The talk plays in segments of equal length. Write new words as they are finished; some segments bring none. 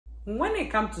When it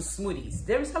comes to smoothies,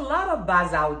 there is a lot of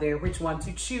buzz out there which one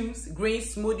to choose. Green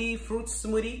smoothie, fruit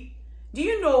smoothie. Do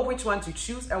you know which one to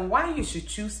choose and why you should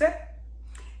choose it?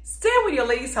 Stay with your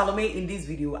lady Salome in this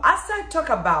video as I talk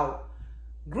about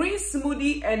green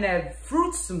smoothie and a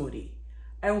fruit smoothie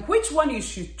and which one you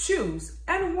should choose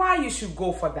and why you should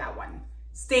go for that one.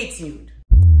 Stay tuned.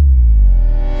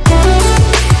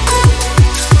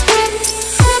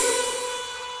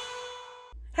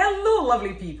 Hello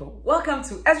lovely people, welcome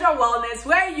to Ezra Wellness,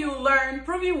 where you learn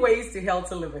proven ways to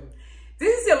healthy living.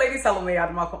 This is your lady Salome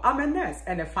Adamako. I'm a nurse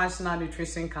and a functional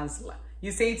nutrition counselor.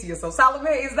 You say to yourself, Salome,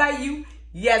 is that you?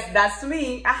 Yes, that's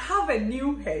me. I have a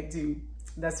new hairdo.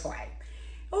 That's why.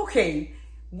 Okay,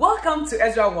 welcome to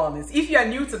Ezra Wellness. If you are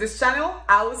new to this channel,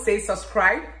 I would say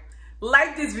subscribe,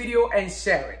 like this video and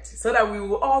share it so that we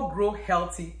will all grow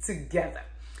healthy together.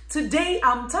 Today,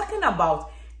 I'm talking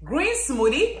about green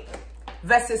smoothie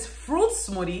versus fruit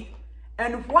smoothie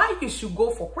and why you should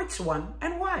go for which one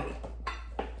and why.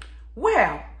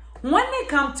 Well, when they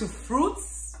come to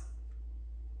fruits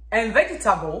and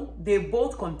vegetable, they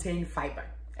both contain fiber,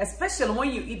 especially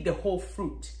when you eat the whole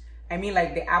fruit. I mean,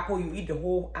 like the apple, you eat the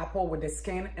whole apple with the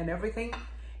skin and everything.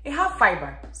 It has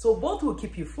fiber, so both will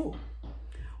keep you full.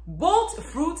 Both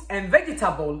fruit and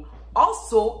vegetable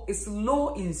also is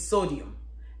low in sodium,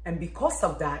 and because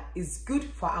of that, it's good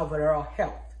for our overall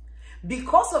health.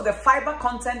 Because of the fiber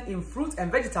content in fruit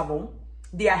and vegetable,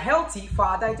 they are healthy for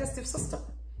our digestive system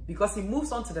because it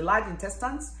moves on to the large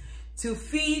intestines to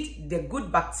feed the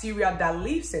good bacteria that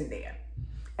lives in there.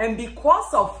 And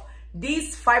because of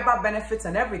these fiber benefits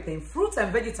and everything, fruits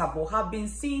and vegetable have been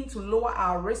seen to lower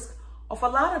our risk of a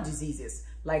lot of diseases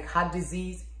like heart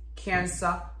disease,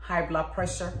 cancer, high blood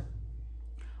pressure.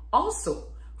 Also,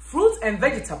 fruits and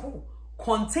vegetable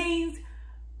contains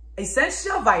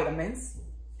essential vitamins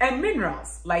and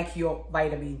minerals like your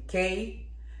vitamin K,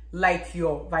 like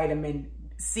your vitamin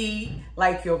C,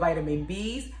 like your vitamin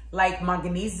Bs, like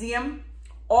magnesium.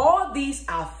 All these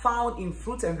are found in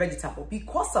fruit and vegetable.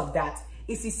 Because of that,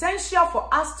 it's essential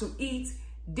for us to eat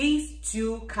these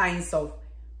two kinds of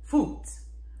foods.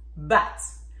 But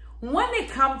when it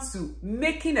comes to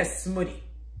making a smoothie,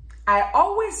 I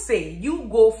always say you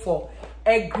go for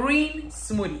a green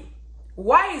smoothie.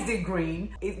 Why is it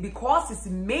green? It's because it's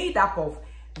made up of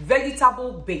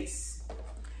vegetable base.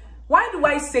 Why do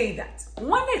I say that?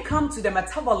 When it comes to the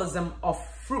metabolism of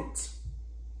fruit,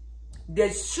 the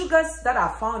sugars that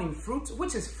are found in fruit,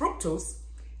 which is fructose,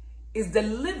 is the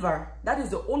liver. That is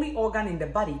the only organ in the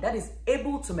body that is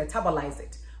able to metabolize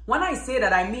it. When I say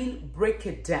that, I mean break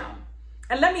it down.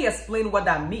 And let me explain what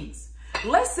that means.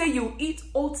 Let's say you eat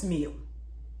oatmeal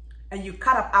and you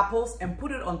cut up apples and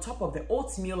put it on top of the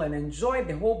oatmeal and enjoy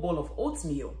the whole bowl of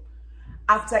oatmeal.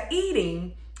 After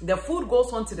eating, the food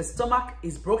goes on to the stomach,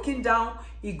 is broken down,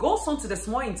 it goes on to the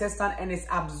small intestine and is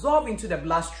absorbed into the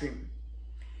bloodstream.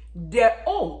 The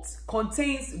oat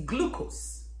contains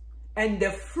glucose and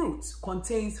the fruit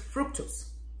contains fructose.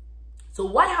 So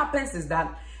what happens is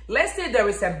that, let's say there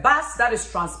is a bus that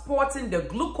is transporting the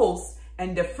glucose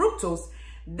and the fructose.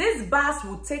 This bus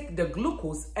will take the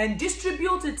glucose and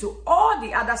distribute it to all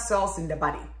the other cells in the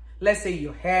body. Let's say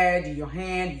your head, your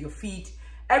hand, your feet,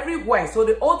 everywhere. So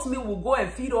the oatmeal will go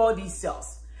and feed all these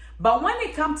cells. But when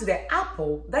it comes to the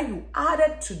apple that you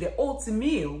added to the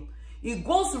oatmeal, it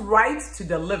goes right to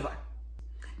the liver.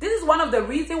 This is one of the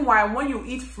reasons why when you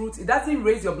eat fruit, it doesn't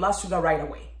raise your blood sugar right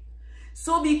away.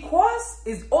 So because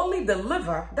it's only the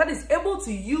liver that is able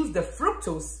to use the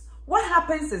fructose, what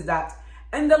happens is that,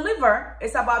 and the liver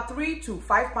is about 3 to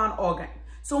 5 pound organ.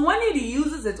 So when it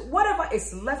uses it, whatever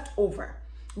is left over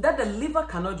that the liver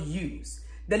cannot use,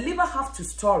 the liver has to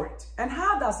store it. And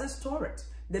how does it store it?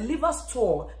 The liver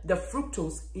stores the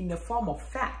fructose in the form of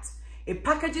fat. It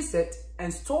packages it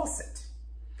and stores it.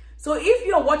 So if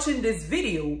you're watching this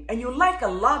video and you like a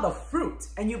lot of fruit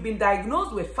and you've been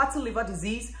diagnosed with fatty liver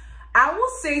disease, I will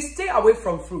say stay away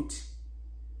from fruit.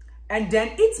 And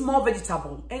then eat more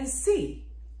vegetable and see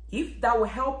if that will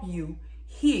help you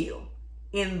heal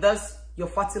in this your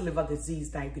fatty liver disease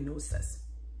diagnosis.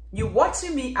 You're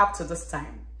watching me up to this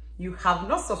time. You have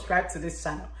not subscribed to this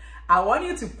channel. I want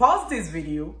you to pause this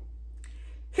video,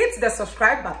 hit the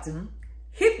subscribe button,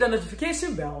 hit the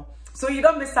notification bell so you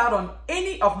don't miss out on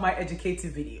any of my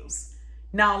educative videos.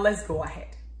 Now let's go ahead.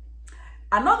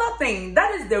 Another thing,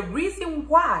 that is the reason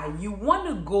why you want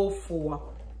to go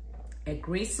for a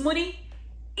green smoothie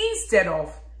instead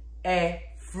of a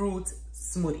fruit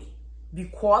smoothie,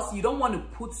 because you don't want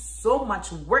to put so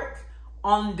much work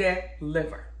on the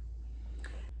liver.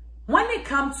 When it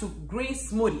comes to green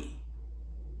smoothie,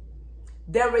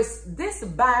 there is this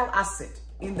bile acid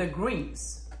in the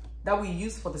greens that we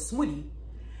use for the smoothie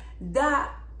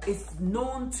that is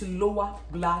known to lower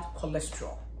blood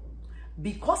cholesterol.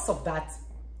 Because of that,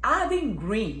 adding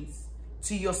greens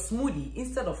to your smoothie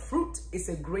instead of fruit is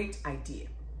a great idea.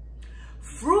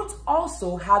 Fruit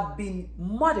also have been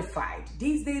modified.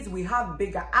 These days we have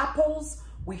bigger apples,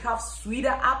 we have sweeter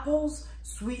apples,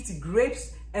 sweet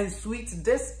grapes, and sweet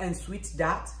this and sweet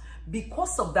that.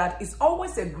 Because of that, it's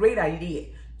always a great idea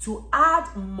to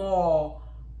add more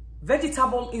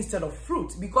vegetable instead of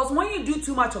fruit, because when you do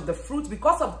too much of the fruit,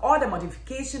 because of all the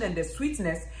modification and the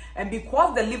sweetness, and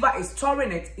because the liver is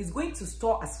storing it, it's going to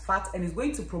store as fat and it's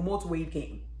going to promote weight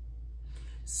gain.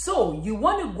 So you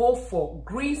want to go for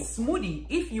green smoothie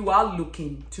if you are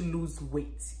looking to lose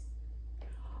weight.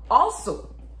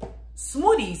 Also,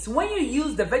 smoothies, when you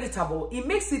use the vegetable, it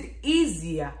makes it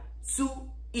easier to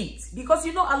eat, because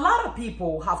you know a lot of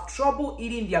people have trouble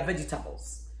eating their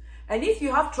vegetables. And if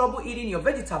you have trouble eating your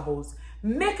vegetables,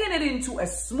 making it into a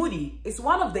smoothie is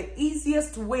one of the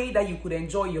easiest way that you could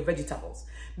enjoy your vegetables.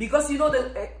 Because you know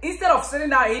that instead of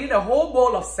sitting down eating a whole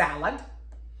bowl of salad,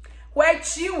 where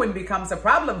chewing becomes a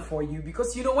problem for you,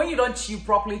 because you know when you don't chew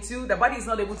properly too, the body is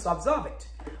not able to absorb it.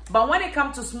 But when it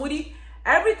comes to smoothie,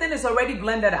 everything is already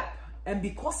blended up. And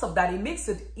because of that, it makes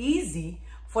it easy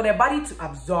for the body to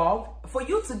absorb, for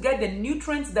you to get the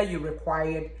nutrients that you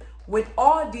required with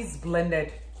all these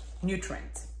blended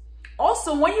nutrients.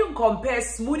 Also, when you compare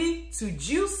smoothie to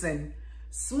juicing,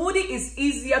 smoothie is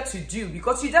easier to do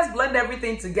because you just blend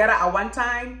everything together at one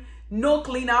time, no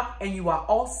cleanup, and you are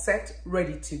all set,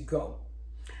 ready to go.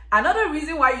 Another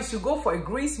reason why you should go for a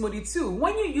green smoothie too,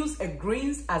 when you use a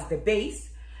greens as the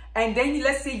base, and then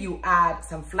let's say you add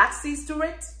some flax seeds to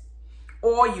it,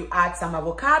 or you add some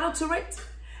avocado to it,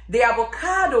 the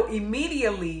avocado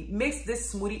immediately makes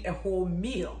this smoothie a whole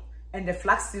meal, and the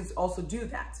flax seeds also do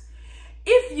that.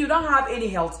 If you don't have any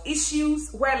health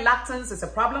issues where lactose is a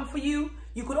problem for you,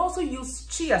 you could also use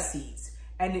chia seeds,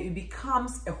 and it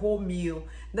becomes a whole meal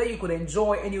that you could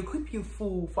enjoy and will keep you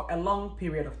full for a long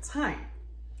period of time.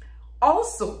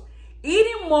 Also,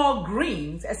 eating more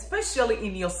greens, especially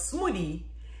in your smoothie,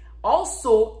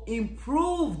 also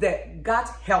improve the gut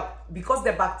health, because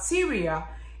the bacteria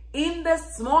in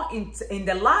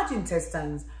the large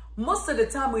intestines, most of the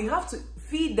time we have to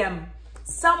feed them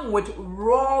some with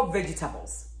raw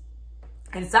vegetables.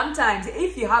 And sometimes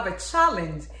if you have a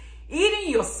challenge eating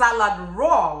your salad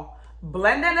raw,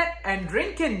 blending it and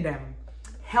drinking them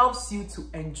helps you to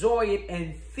enjoy it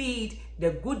and feed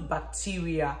the good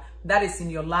bacteria that is in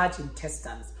your large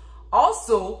intestines.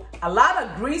 Also, a lot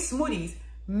of green smoothies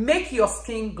make your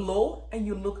skin glow and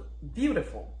you look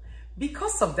beautiful.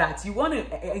 Because of that, you want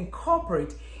to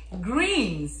incorporate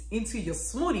greens into your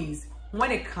smoothies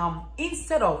when it comes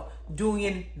instead of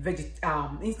doing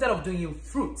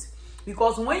fruit.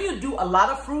 Because when you do a lot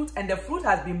of fruit and the fruit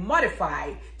has been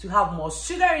modified to have more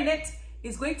sugar in it,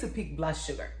 it's going to peak blood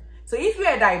sugar. So if you're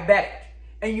a diabetic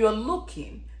and you're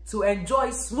looking to enjoy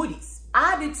smoothies,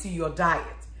 add it to your diet.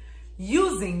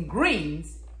 Using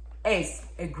greens is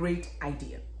a great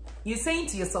idea. You're saying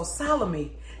to yourself,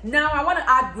 Salome, now I want to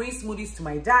add green smoothies to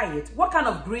my diet. What kind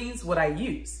of greens would I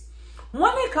use?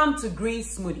 When it comes to green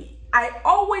smoothie, I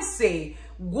always say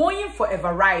going for a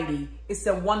variety is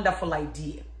a wonderful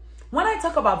idea. When I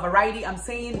talk about variety, I'm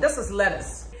saying this is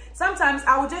lettuce. Sometimes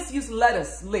I would just use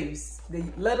lettuce leaves.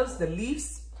 The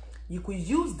leaves, you could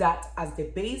use that as the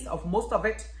base of most of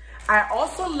it. I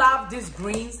also love these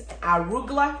greens,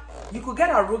 arugula. You could get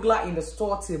arugula in the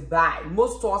store to buy.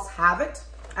 Most stores have it.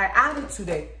 I add it to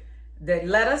the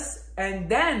lettuce, and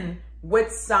then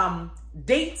with some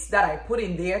dates that I put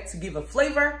in there to give a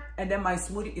flavor, and then my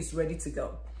smoothie is ready to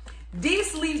go.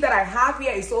 These leaves that I have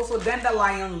here is also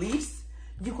dandelion leaves.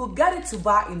 You could get it to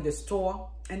buy in the store,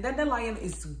 and dandelion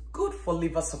is good for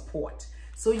liver support.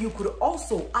 So you could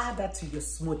also add that to your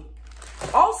smoothie.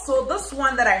 Also, this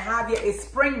one that I have here is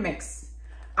spring mix.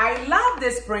 I love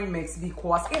this spring mix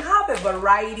because it has a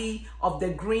variety of the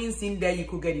greens in there. You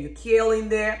could get your kale in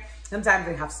there. Sometimes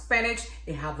they have spinach,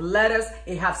 they have lettuce,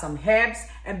 they have some herbs.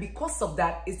 And because of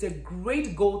that, it's a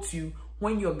great go-to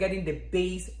when you're getting the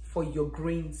base for your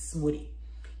green smoothie.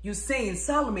 You're saying,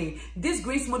 Salome, this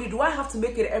green smoothie, do I have to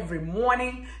make it every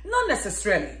morning? Not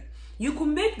necessarily. You could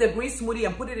make the green smoothie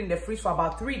and put it in the fridge for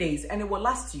about 3 days and it will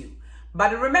last you.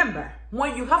 But remember,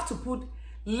 when you have to put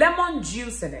lemon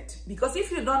juice in it, because if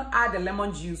you don't add the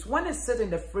lemon juice, when it sits in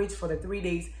the fridge for the 3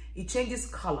 days, it changes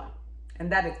color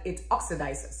and that it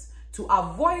oxidizes. To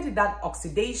avoid that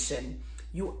oxidation,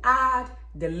 you add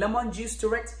the lemon juice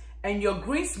to it and your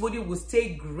green smoothie will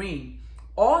stay green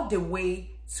all the way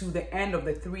to the end of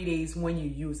the 3 days when you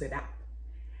use it up.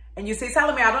 And you say,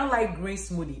 Salome, I don't like green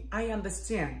smoothie. I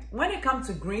understand. When it comes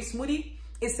to green smoothie,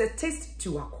 it's a taste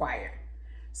to acquire.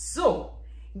 So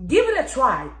give it a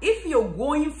try. If you're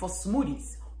going for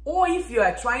smoothies, or if you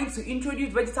are trying to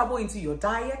introduce vegetable into your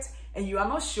diet and you are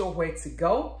not sure where to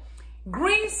go,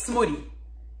 green smoothie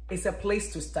is a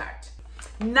place to start.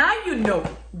 Now you know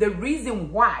the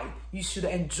reason why you should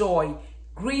enjoy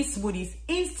green smoothies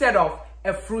instead of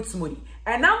a fruit smoothie.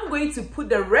 And I'm going to put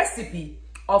the recipe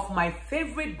of my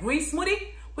favorite green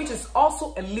smoothie, which is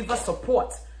also a liver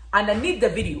support, underneath the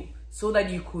video so that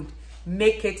you could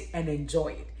make it and enjoy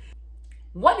it.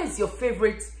 What is your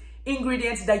favorite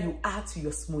ingredient that you add to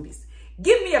your smoothies?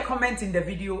 Give me a comment in the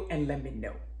video and let me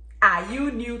know. Are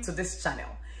you new to this channel?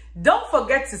 Don't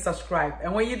forget to subscribe,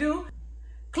 and when you do,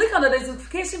 click on the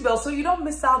notification bell so you don't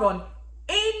miss out on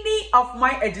any of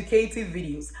my educative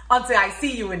videos. Until I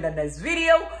see you in the next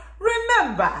video,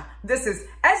 remember, this is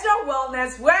Ezra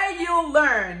Wellness, where you'll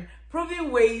learn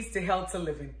proven ways to healthy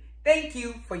living. Thank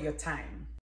you for your time.